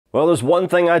Well, there's one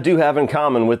thing I do have in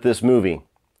common with this movie.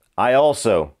 I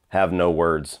also have no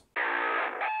words.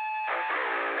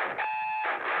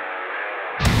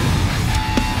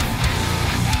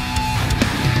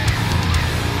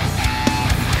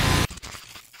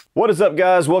 What is up,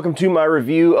 guys? Welcome to my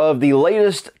review of the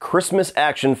latest Christmas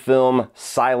action film,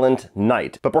 Silent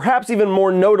Night. But perhaps even more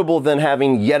notable than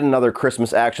having yet another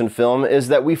Christmas action film is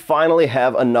that we finally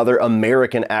have another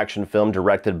American action film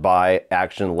directed by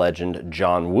action legend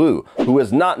John Woo, who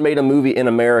has not made a movie in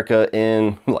America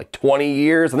in like 20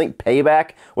 years. I think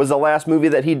Payback was the last movie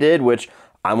that he did, which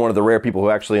I'm one of the rare people who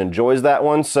actually enjoys that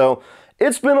one. So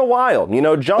it's been a while. You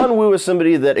know, John Woo is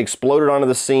somebody that exploded onto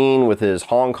the scene with his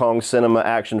Hong Kong cinema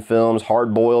action films,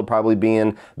 Hard Boiled probably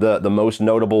being the most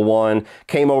notable one.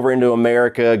 Came over into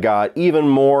America, got even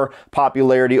more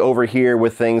popularity over here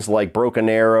with things like Broken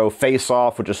Arrow, Face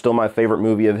Off, which is still my favorite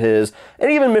movie of his,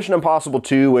 and even Mission Impossible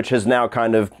 2, which has now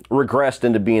kind of regressed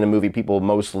into being a movie people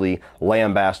mostly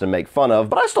lambast and make fun of.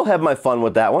 But I still have my fun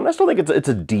with that one. I still think it's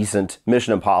a decent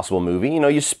Mission Impossible movie. You know,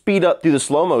 you speed up through the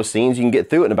slow-mo scenes, you can get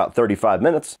through it in about 35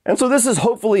 minutes. And so this is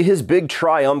hopefully his big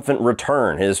triumphant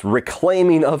return, his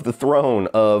reclaiming of the throne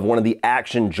of one of the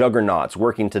action juggernauts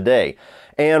working today.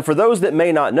 And for those that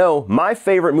may not know, my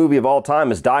favorite movie of all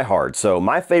time is Die Hard. So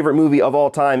my favorite movie of all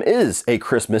time is a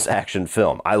Christmas action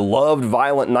film. I loved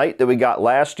Violent Night that we got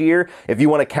last year. If you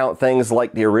want to count things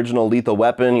like the original Lethal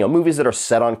Weapon, you know, movies that are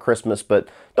set on Christmas but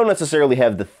don't necessarily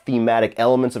have the thematic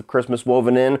elements of Christmas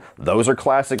woven in, those are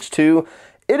classics too.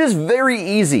 It is very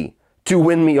easy to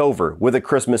win me over with a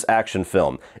Christmas action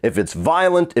film. If it's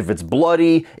violent, if it's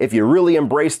bloody, if you really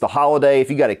embrace the holiday,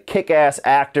 if you got a kick-ass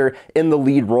actor in the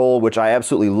lead role, which I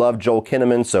absolutely love Joel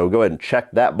Kinnaman, so go ahead and check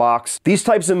that box. These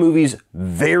types of movies,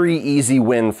 very easy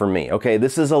win for me, okay?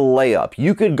 This is a layup.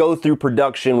 You could go through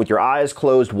production with your eyes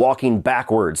closed, walking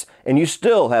backwards, and you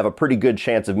still have a pretty good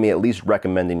chance of me at least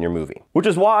recommending your movie. Which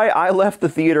is why I left the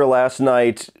theater last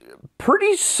night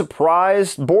pretty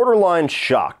surprised, borderline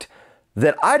shocked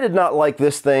that I did not like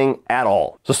this thing at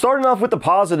all. So starting off with the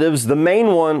positives, the main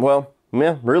one, well,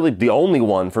 yeah, really the only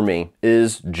one for me,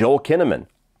 is Joel Kinnaman.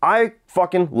 I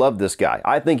fucking love this guy.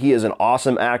 I think he is an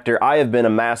awesome actor. I have been a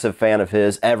massive fan of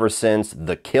his ever since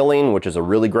The Killing, which is a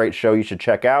really great show you should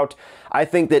check out. I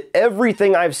think that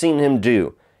everything I've seen him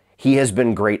do, he has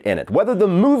been great in it. Whether the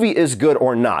movie is good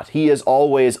or not, he is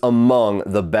always among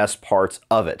the best parts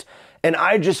of it. And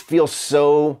I just feel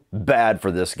so bad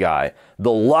for this guy.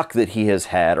 The luck that he has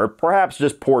had, or perhaps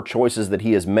just poor choices that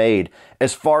he has made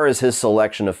as far as his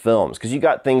selection of films. Because you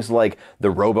got things like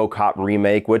the RoboCop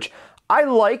remake, which I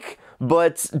like,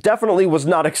 but definitely was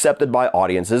not accepted by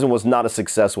audiences and was not a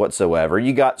success whatsoever.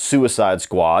 You got Suicide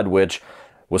Squad, which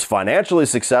was financially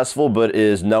successful, but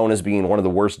is known as being one of the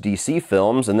worst DC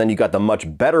films. And then you got the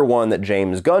much better one that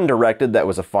James Gunn directed that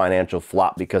was a financial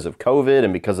flop because of COVID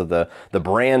and because of the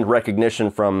brand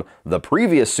recognition from the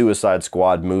previous Suicide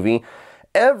Squad movie.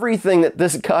 Everything that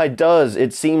this guy does,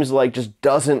 it seems like just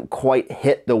doesn't quite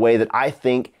hit the way that I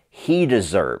think he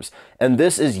deserves. And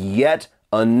this is yet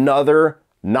another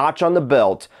notch on the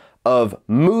belt of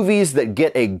movies that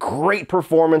get a great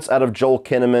performance out of Joel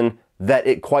Kinnaman that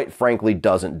it quite frankly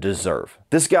doesn't deserve.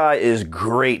 This guy is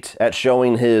great at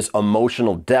showing his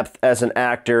emotional depth as an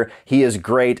actor. He is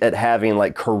great at having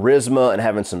like charisma and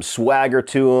having some swagger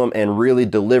to him and really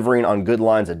delivering on good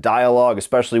lines of dialogue,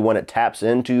 especially when it taps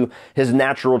into his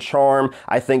natural charm.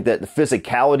 I think that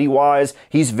physicality-wise,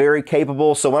 he's very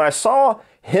capable. So when I saw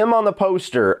him on the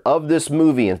poster of this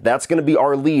movie, and that's going to be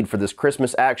our lead for this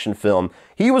Christmas action film,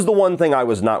 he was the one thing I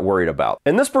was not worried about.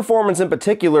 And this performance in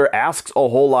particular asks a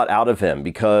whole lot out of him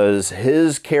because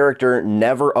his character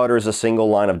never utters a single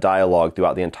line of dialogue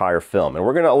throughout the entire film. And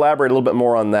we're going to elaborate a little bit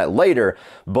more on that later,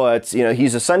 but you know,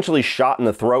 he's essentially shot in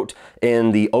the throat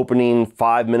in the opening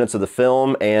 5 minutes of the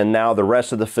film, and now the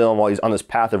rest of the film, while he's on this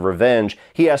path of revenge,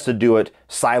 he has to do it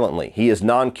silently. He is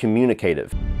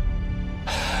non-communicative.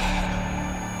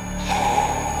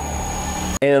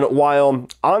 And while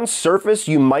on surface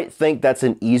you might think that's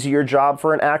an easier job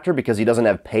for an actor because he doesn't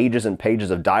have pages and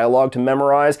pages of dialogue to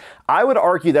memorize, I would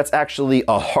argue that's actually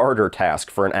a harder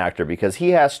task for an actor because he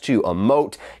has to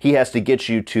emote, he has to get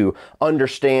you to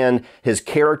understand his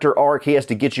character arc, he has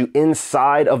to get you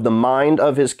inside of the mind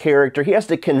of his character, he has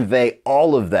to convey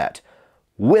all of that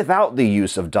without the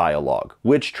use of dialogue,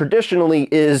 which traditionally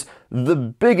is the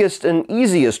biggest and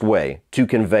easiest way to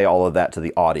convey all of that to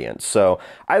the audience. So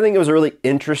I think it was a really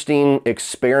interesting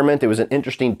experiment. It was an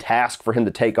interesting task for him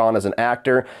to take on as an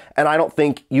actor, and I don't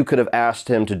think you could have asked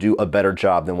him to do a better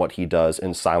job than what he does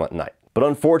in Silent Night. But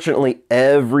unfortunately,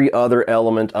 every other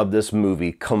element of this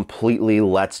movie completely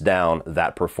lets down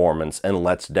that performance and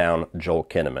lets down Joel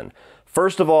Kinnaman.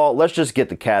 First of all, let's just get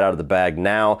the cat out of the bag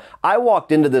now. I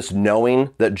walked into this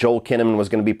knowing that Joel Kinnaman was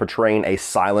going to be portraying a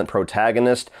silent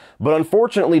protagonist, but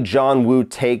unfortunately John Woo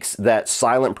takes that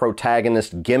silent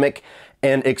protagonist gimmick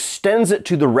and extends it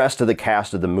to the rest of the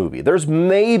cast of the movie. There's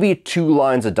maybe 2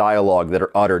 lines of dialogue that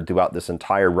are uttered throughout this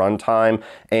entire runtime,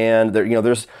 and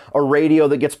there's a radio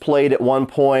that gets played at one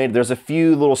point. There's a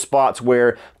few little spots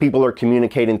where people are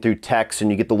communicating through text and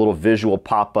you get the little visual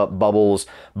pop-up bubbles,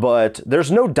 but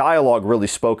there's no dialogue really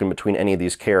spoken between any of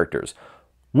these characters,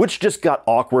 which just got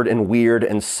awkward and weird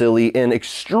and silly and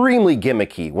extremely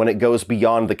gimmicky when it goes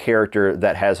beyond the character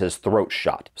that has his throat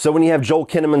shot. So when you have Joel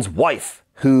Kinnaman's wife,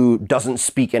 who doesn't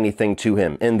speak anything to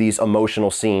him in these emotional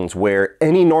scenes where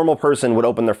any normal person would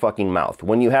open their fucking mouth.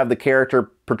 When you have the character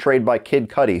portrayed by Kid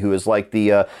Cudi, who is like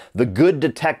the good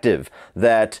detective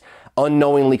that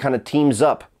unknowingly kind of teams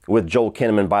up with Joel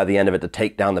Kinnaman by the end of it to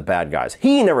take down the bad guys.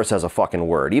 He never says a fucking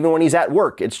word. Even when he's at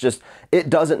work, it's just, it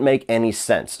doesn't make any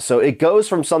sense. So it goes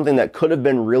from something that could have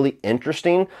been really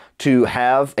interesting to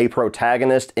have a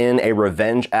protagonist in a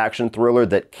revenge action thriller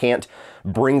that can't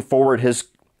bring forward his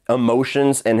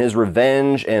emotions and his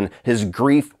revenge and his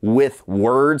grief with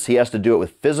words. He has to do it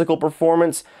with physical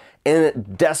performance, and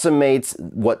it decimates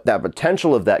what that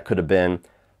potential of that could have been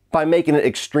by making it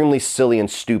extremely silly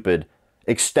and stupid,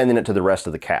 extending it to the rest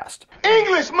of the cast.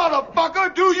 English,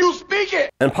 motherfucker, do you speak it?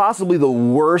 And possibly the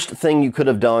worst thing you could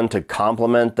have done to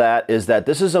complement that is that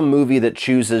this is a movie that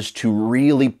chooses to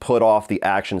really put off the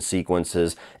action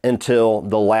sequences until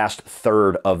the last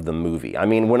third of the movie. I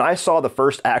mean, when I saw the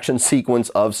first action sequence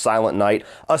of Silent Night,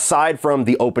 aside from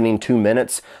the opening 2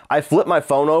 minutes, I flipped my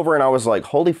phone over and I was like,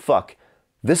 holy fuck.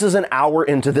 This is an hour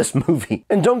into this movie.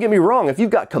 And don't get me wrong, if you've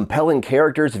got compelling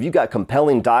characters, if you've got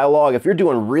compelling dialogue, if you're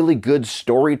doing really good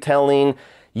storytelling,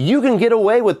 you can get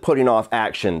away with putting off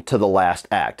action to the last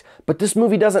act. But this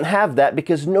movie doesn't have that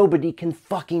because nobody can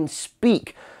fucking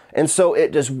speak. And so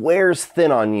it just wears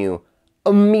thin on you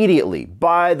immediately.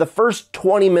 By the first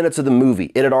 20 minutes of the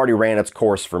movie, it had already ran its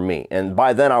course for me. And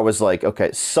by then I was like,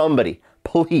 okay, somebody,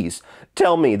 please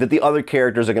tell me that the other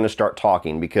characters are going to start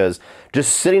talking, because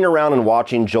just sitting around and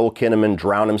watching Joel Kinnaman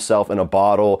drown himself in a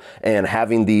bottle and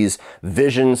having these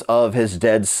visions of his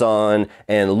dead son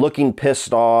and looking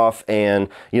pissed off, and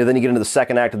then you get into the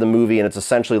second act of the movie and it's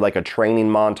essentially like a training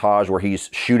montage where he's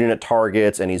shooting at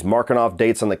targets and he's marking off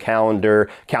dates on the calendar,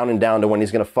 counting down to when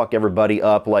he's going to fuck everybody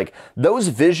up. Like, those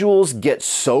visuals get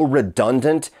so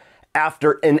redundant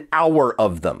after an hour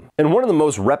of them. And one of the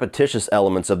most repetitious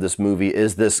elements of this movie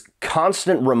is this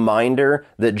constant reminder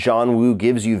that John Woo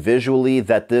gives you visually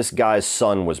that this guy's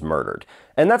son was murdered.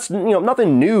 And that's,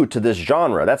 nothing new to this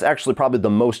genre. That's actually probably the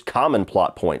most common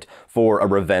plot point for a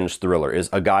revenge thriller, is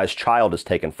a guy's child is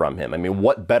taken from him. I mean,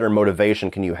 what better motivation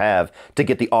can you have to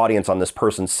get the audience on this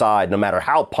person's side, no matter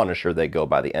how Punisher they go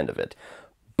by the end of it?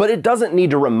 But it doesn't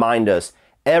need to remind us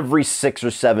every 6 or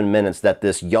 7 minutes that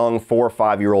this young 4 or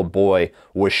 5-year-old boy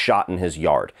was shot in his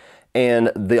yard.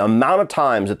 And the amount of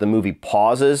times that the movie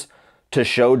pauses to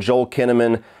show Joel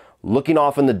Kinnaman looking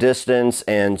off in the distance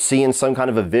and seeing some kind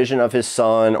of a vision of his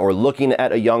son, or looking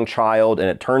at a young child and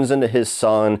it turns into his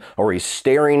son, or he's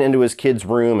staring into his kid's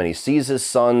room and he sees his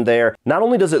son there. Not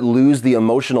only does it lose the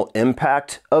emotional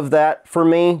impact of that for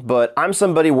me, but I'm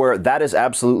somebody where that is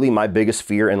absolutely my biggest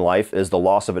fear in life, is the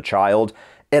loss of a child.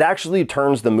 It actually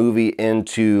turns the movie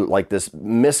into like this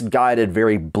misguided,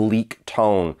 very bleak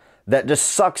tone that just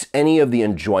sucks any of the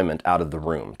enjoyment out of the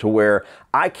room, to where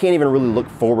I can't even really look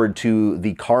forward to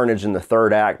the carnage in the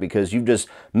third act, because you've just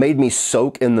made me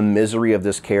soak in the misery of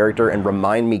this character and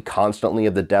remind me constantly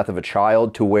of the death of a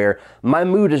child, to where my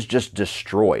mood is just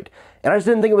destroyed. And I just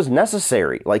didn't think it was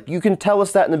necessary. Like, you can tell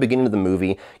us that in the beginning of the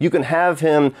movie. You can have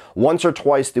him once or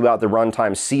twice throughout the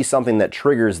runtime see something that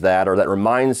triggers that, or that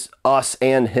reminds us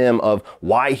and him of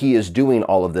why he is doing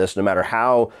all of this, no matter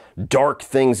how dark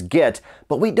things get.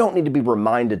 But we don't need to be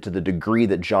reminded to the degree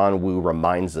that John Woo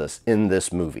reminds us in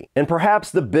this movie. And perhaps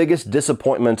the biggest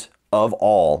disappointment of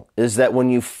all is that when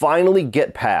you finally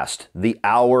get past the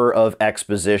hour of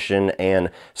exposition and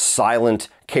silent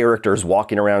characters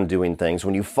walking around doing things,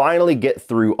 when you finally get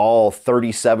through all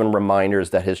 37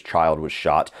 reminders that his child was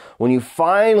shot, when you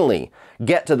finally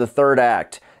get to the third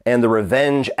act and the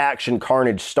revenge action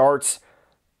carnage starts,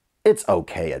 it's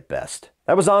okay at best.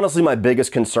 That was honestly my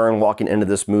biggest concern walking into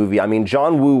this movie. I mean,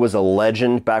 John Woo was a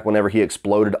legend back whenever he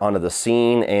exploded onto the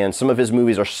scene, and some of his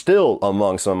movies are still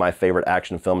among some of my favorite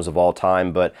action films of all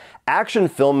time, but action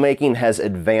filmmaking has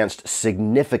advanced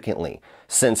significantly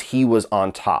since he was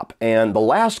on top. And the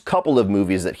last couple of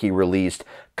movies that he released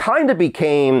kind of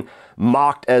became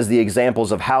mocked as the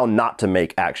examples of how not to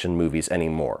make action movies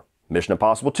anymore. Mission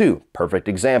Impossible 2, perfect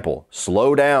example.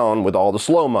 Slow down with all the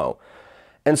slow-mo.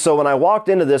 And so when I walked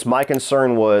into this, my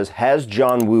concern was, has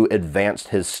John Woo advanced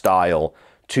his style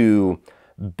to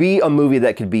be a movie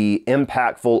that could be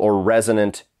impactful or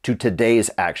resonant to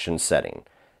today's action setting,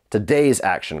 today's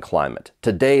action climate,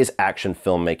 today's action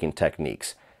filmmaking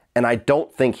techniques? And I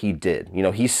don't think he did. You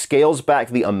know, he scales back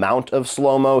the amount of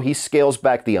slow-mo, he scales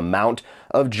back the amount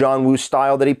of John Woo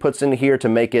style that he puts in here to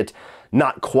make it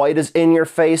not quite as in your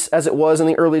face as it was in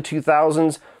the early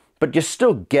 2000s, but you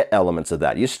still get elements of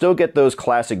that. You still get those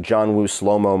classic John Woo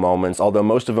slow-mo moments, although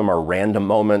most of them are random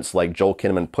moments, like Joel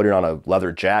Kinnaman putting on a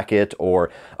leather jacket or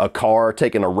a car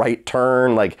taking a right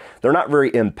turn. Like, they're not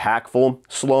very impactful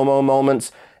slow-mo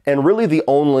moments. And really the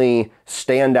only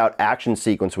standout action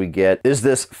sequence we get is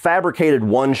this fabricated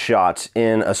one-shot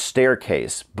in a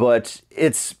staircase, but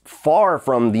it's far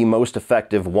from the most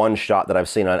effective one-shot that I've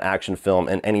seen on an action film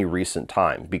in any recent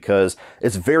time, because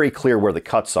it's very clear where the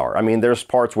cuts are. I mean, there's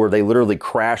parts where they literally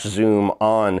crash zoom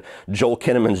on Joel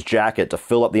Kinnaman's jacket to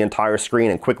fill up the entire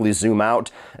screen and quickly zoom out,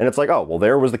 and it's like, oh, well,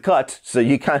 there was the cut. So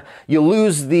you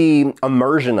lose the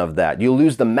immersion of that. You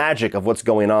lose the magic of what's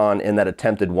going on in that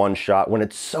attempted one-shot when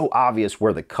it's so obvious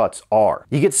where the cuts are.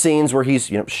 You get scenes where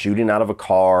he's, shooting out of a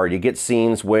car. You get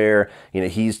scenes where,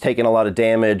 he's taking a lot of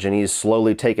damage and he's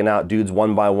slowly taking out dudes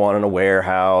one by one in a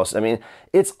warehouse. I mean,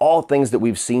 it's all things that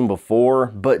we've seen before,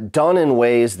 but done in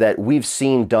ways that we've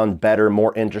seen done better,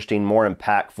 more interesting, more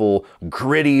impactful,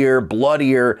 grittier,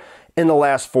 bloodier in the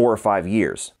last 4 or 5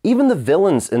 years. Even the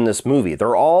villains in this movie,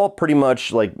 they're all pretty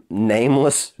much like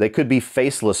nameless. They could be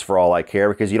faceless for all I care,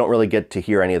 because you don't really get to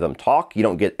hear any of them talk. You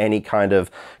don't get any kind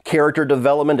of character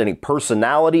development, any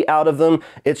personality out of them.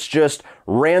 It's just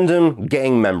random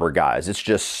gang member guys. It's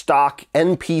just stock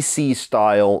NPC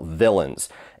style villains.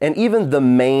 And even the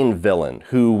main villain,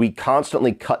 who we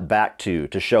constantly cut back to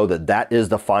show that that is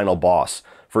the final boss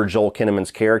for Joel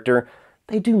Kinnaman's character,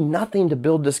 they do nothing to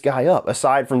build this guy up,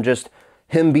 aside from just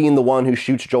him being the one who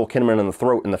shoots Joel Kinnaman in the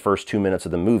throat in the first 2 minutes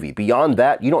of the movie. Beyond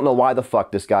that, you don't know why the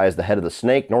fuck this guy is the head of the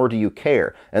snake, nor do you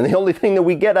care. And the only thing that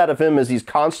we get out of him is these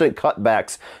constant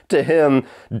cutbacks to him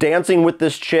dancing with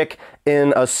this chick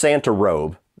in a Santa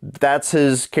robe. That's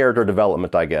his character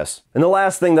development, I guess. And the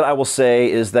last thing that I will say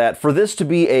is that for this to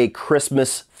be a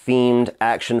Christmas-themed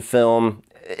action film,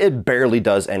 it barely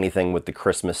does anything with the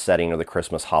Christmas setting or the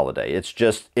Christmas holiday.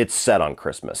 It's set on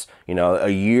Christmas. A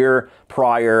year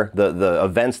prior, the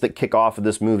events that kick off of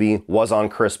this movie was on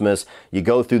Christmas. You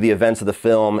go through the events of the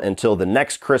film until the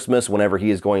next Christmas, whenever he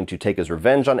is going to take his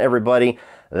revenge on everybody.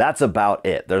 That's about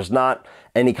it. There's not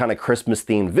any kind of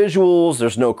Christmas-themed visuals.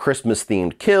 There's no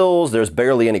Christmas-themed kills. There's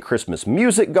barely any Christmas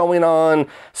music going on.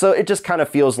 So it just kind of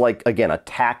feels like, again, a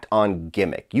tacked-on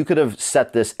gimmick. You could have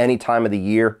set this any time of the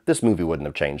year. This movie wouldn't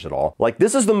have changed at all. Like,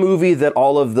 this is the movie that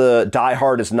all of the Die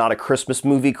Hard is not a Christmas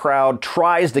movie crowd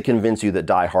tries to convince you that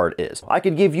Die Hard is. I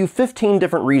could give you 15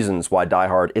 different reasons why Die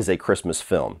Hard is a Christmas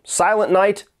film. Silent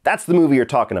Night, that's the movie you're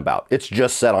talking about. It's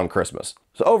just set on Christmas.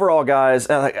 So overall, guys,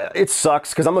 it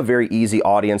sucks because I'm a very easy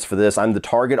audience for this. I'm the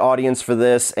target audience for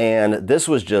this, and this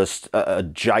was just a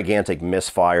gigantic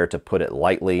misfire, to put it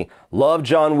lightly. Love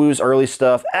John Woo's early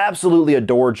stuff. Absolutely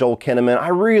adore Joel Kinnaman. I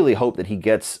really hope that he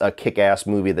gets a kick-ass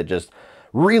movie that just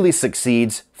really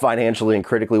succeeds financially and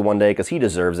critically one day, because he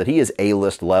deserves it. He is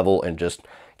A-list level and just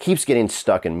keeps getting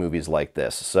stuck in movies like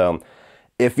this. So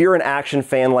if you're an action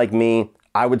fan like me,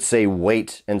 I would say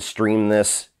wait and stream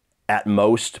this at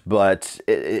most, but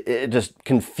it just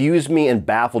confused me and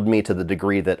baffled me to the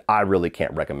degree that I really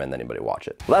can't recommend anybody watch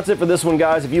it. Well, that's it for this one,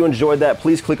 guys. If you enjoyed that,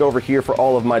 please click over here for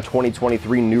all of my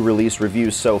 2023 new release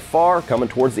reviews so far, coming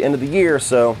towards the end of the year,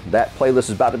 so that playlist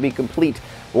is about to be complete.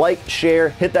 Like, share,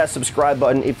 hit that subscribe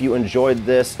button if you enjoyed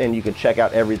this, and you can check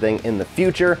out everything in the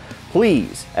future.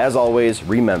 Please, as always,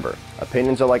 remember,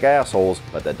 opinions are like assholes,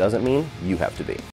 but that doesn't mean you have to be.